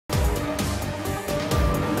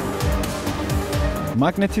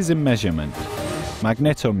magnetism measurement,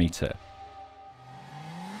 magnetometer.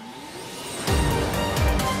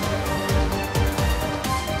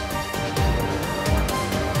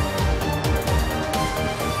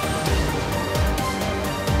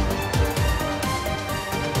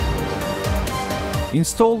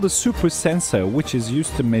 Install the super sensor, which is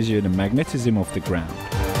used to measure the magnetism of the ground.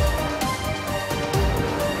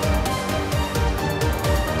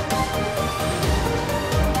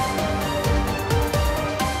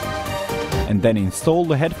 And then install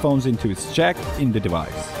the headphones into its jack in the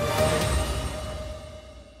device.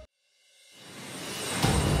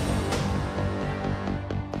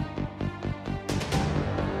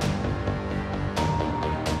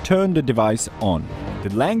 Turn the device on.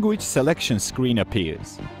 The language selection screen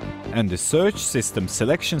appears, and the search system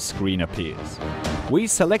selection screen appears. We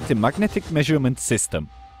select the magnetic measurement system,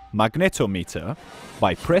 magnetometer,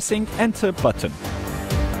 by pressing Enter button.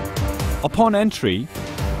 Upon entry,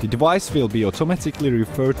 the device will be automatically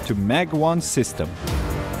referred to Mag1 system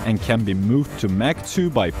and can be moved to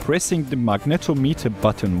Mag2 by pressing the magnetometer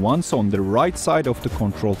button once on the right side of the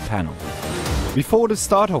control panel. Before the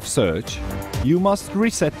start of search, you must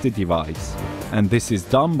reset the device, and this is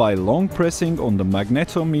done by long pressing on the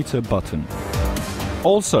magnetometer button.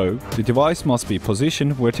 Also, the device must be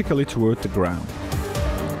positioned vertically toward the ground.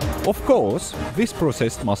 Of course, this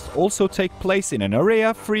process must also take place in an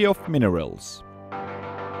area free of minerals.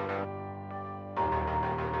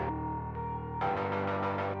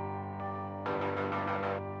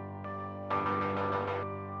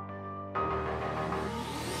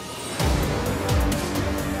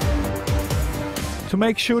 To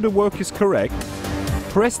make sure the work is correct,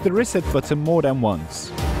 press the reset button more than once.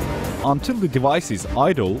 Until the device is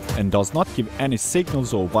idle and does not give any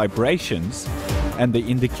signals or vibrations, and the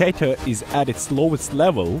indicator is at its lowest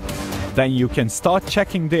level, then you can start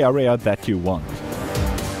checking the area that you want.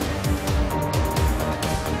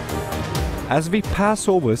 As we pass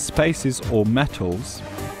over spaces or metals,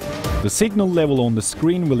 the signal level on the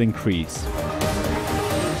screen will increase.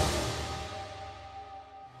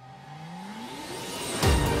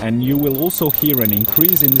 And you will also hear an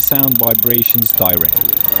increase in the sound vibrations directly.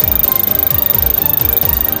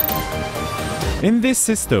 In this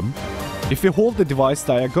system, if you hold the device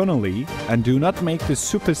diagonally and do not make the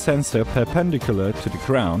super sensor perpendicular to the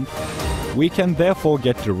ground, we can therefore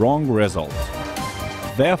get the wrong result.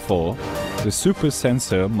 Therefore, the super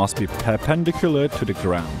sensor must be perpendicular to the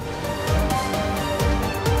ground.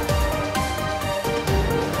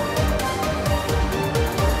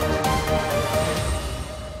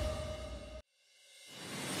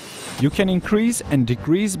 You can increase and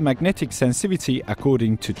decrease magnetic sensitivity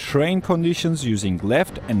according to terrain conditions using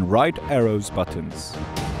left and right arrows buttons.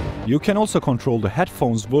 You can also control the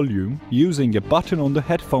headphones volume using a button on the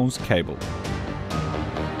headphones cable.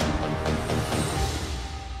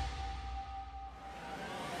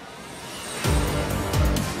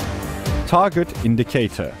 Target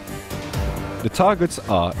indicator. The targets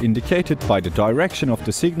are indicated by the direction of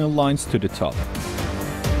the signal lines to the top.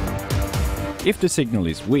 If the signal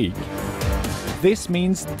is weak, this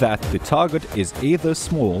means that the target is either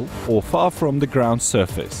small or far from the ground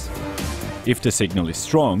surface. If the signal is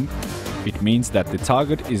strong, it means that the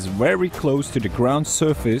target is very close to the ground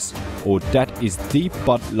surface or that is deep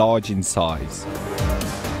but large in size.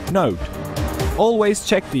 Note: always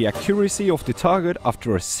check the accuracy of the target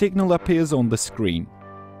after a signal appears on the screen.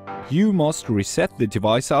 You must reset the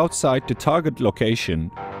device outside the target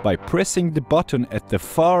location by pressing the button at the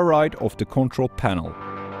far right of the control panel.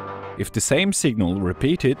 If the same signal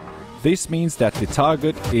repeated, this means that the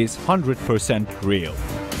target is 100% real.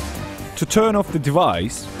 To turn off the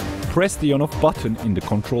device, press the on-off button in the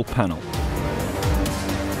control panel.